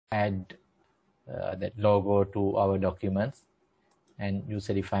add that logo to our documents, and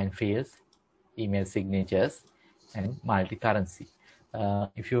user-defined fields, email signatures, and multi-currency.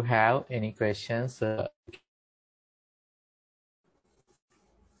 If you have any questions,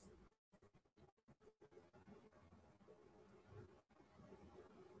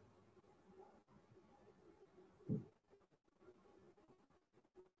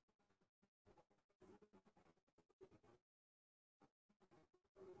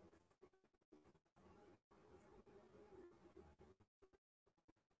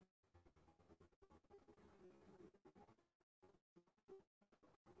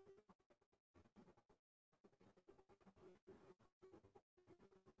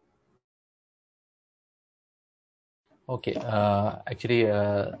 okay, actually,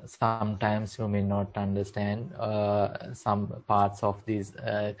 sometimes you may not understand some parts of these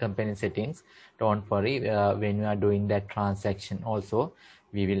company settings. Don't worry, when you are doing that transaction also,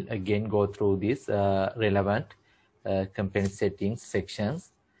 we will again go through these relevant company settings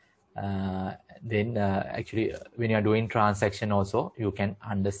sections. Then actually, when you are doing transaction also, you can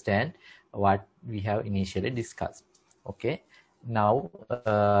understand what we have initially discussed. Okay, now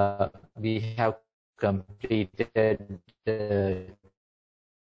we have completed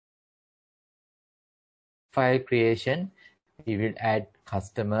file creation. We will add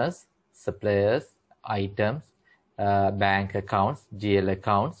customers, suppliers, items, bank accounts, GL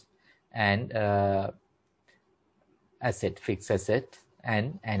accounts, and fixed asset,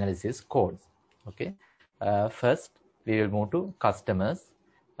 and analysis codes. Okay, first we will move to customers.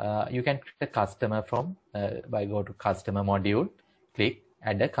 You can create a customer from by go to customer module, click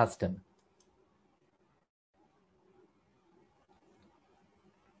add a customer.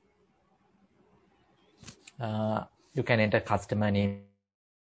 You can enter customer name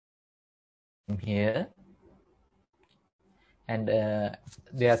here, and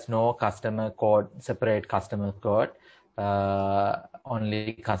there's no customer code, separate customer code,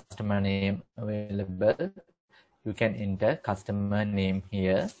 only customer name available. You can enter customer name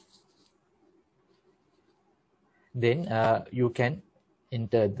here. Then you can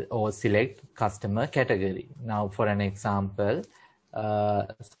enter or select customer category. Now for an example,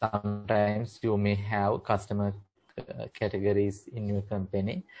 sometimes you may have customer categories in your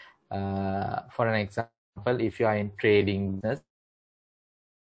company. For an example, if you are in trading business,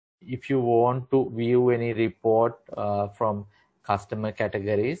 if you want to view any report from customer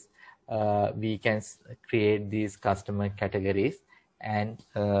categories, we can create these customer categories, and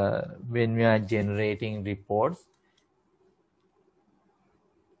when we are generating reports,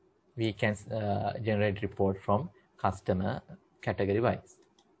 we can generate report from customer category wise.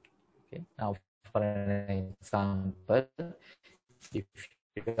 Okay, now for an example, if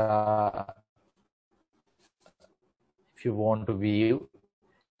you want to view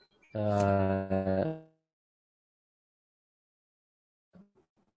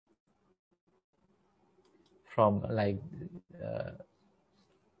from like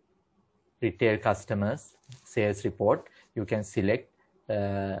retail customers sales report, you can select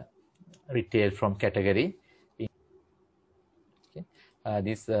retail from category. Okay.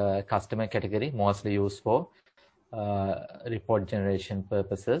 This customer category mostly used for report generation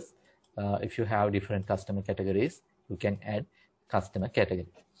purposes. If you have different customer categories, you can add customer category.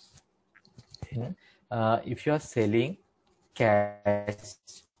 If you are selling cash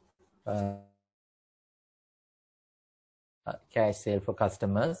sale for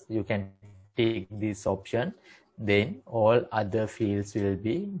customers, you can take this option. Then all other fields will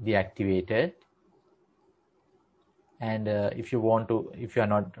be deactivated. And if you want to, if you are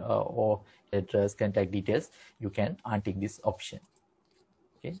not or address contact details, you can untick this option.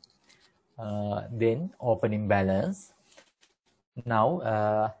 Okay. Then opening balance. Now,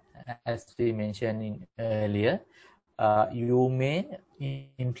 as we mentioned earlier, you may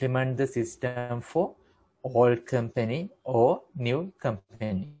implement the system for old company or new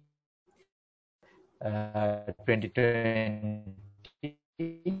company. 2020,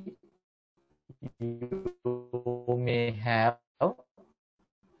 you may have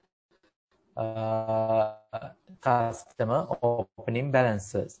customer opening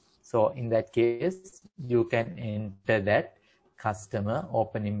balances. So in that case, you can enter that customer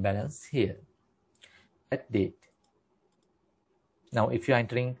opening balance here. That date. Now, if you are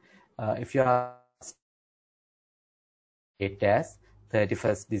entering, if you are it as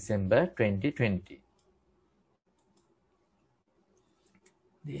 31st December 2020.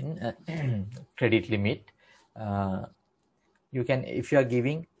 Then credit limit. You can, if you are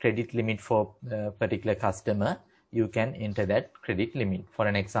giving credit limit for a particular customer, you can enter that credit limit. For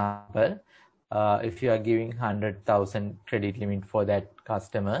an example, If you are giving 100,000 credit limit for that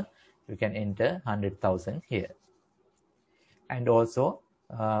customer, you can enter 100,000 here. And also,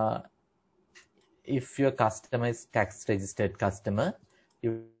 if your customer is tax registered customer,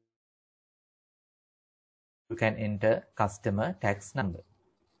 you can enter customer tax number.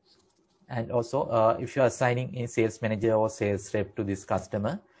 And also, if you are assigning a sales manager or sales rep to this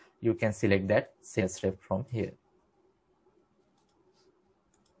customer, you can select that sales rep from here.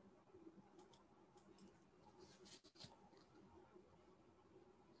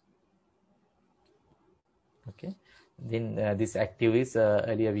 Okay. Then this active is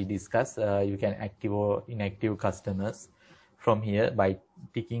earlier we discussed. You can active or inactive customers from here by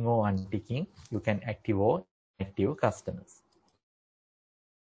ticking or unticking. You can active or inactive customers.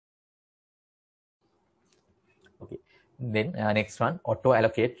 Okay. Then next one, auto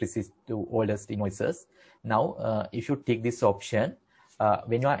allocate receipt to oldest invoices. Now, if you tick this option,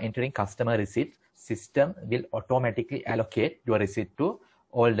 when you are entering customer receipt, system will automatically allocate your receipt to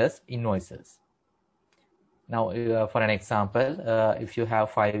oldest invoices. Now, for an example, if you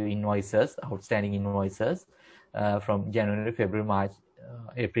have 5 invoices, outstanding invoices from January, February, March,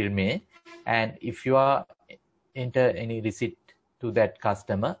 April, May, and if you are enter any receipt to that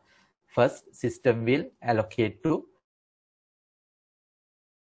customer, first system will allocate to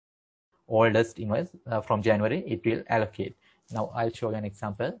oldest invoice from January, it will allocate. Now, I'll show you an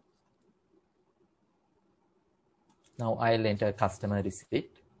example. Now, I'll enter customer receipt.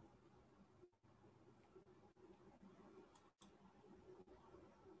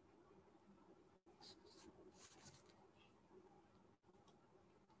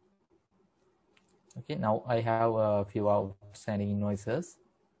 Okay, now I have a few outstanding invoices.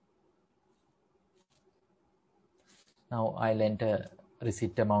 Now I'll enter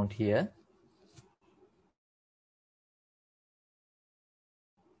receipt amount here.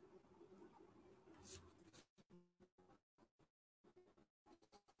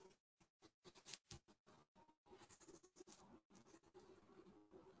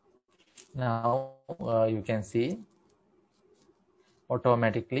 Now you can see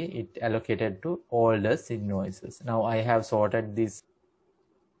automatically it allocated to oldest invoices. Now I have sorted this.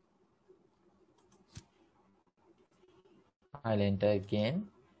 I'll enter again.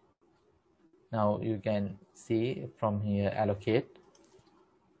 Now you can see from here allocate.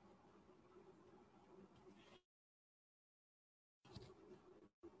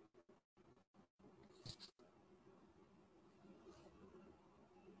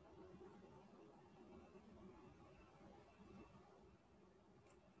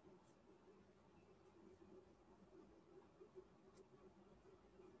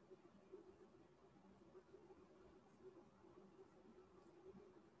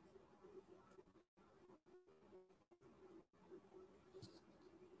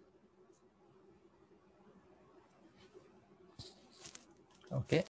 Okay,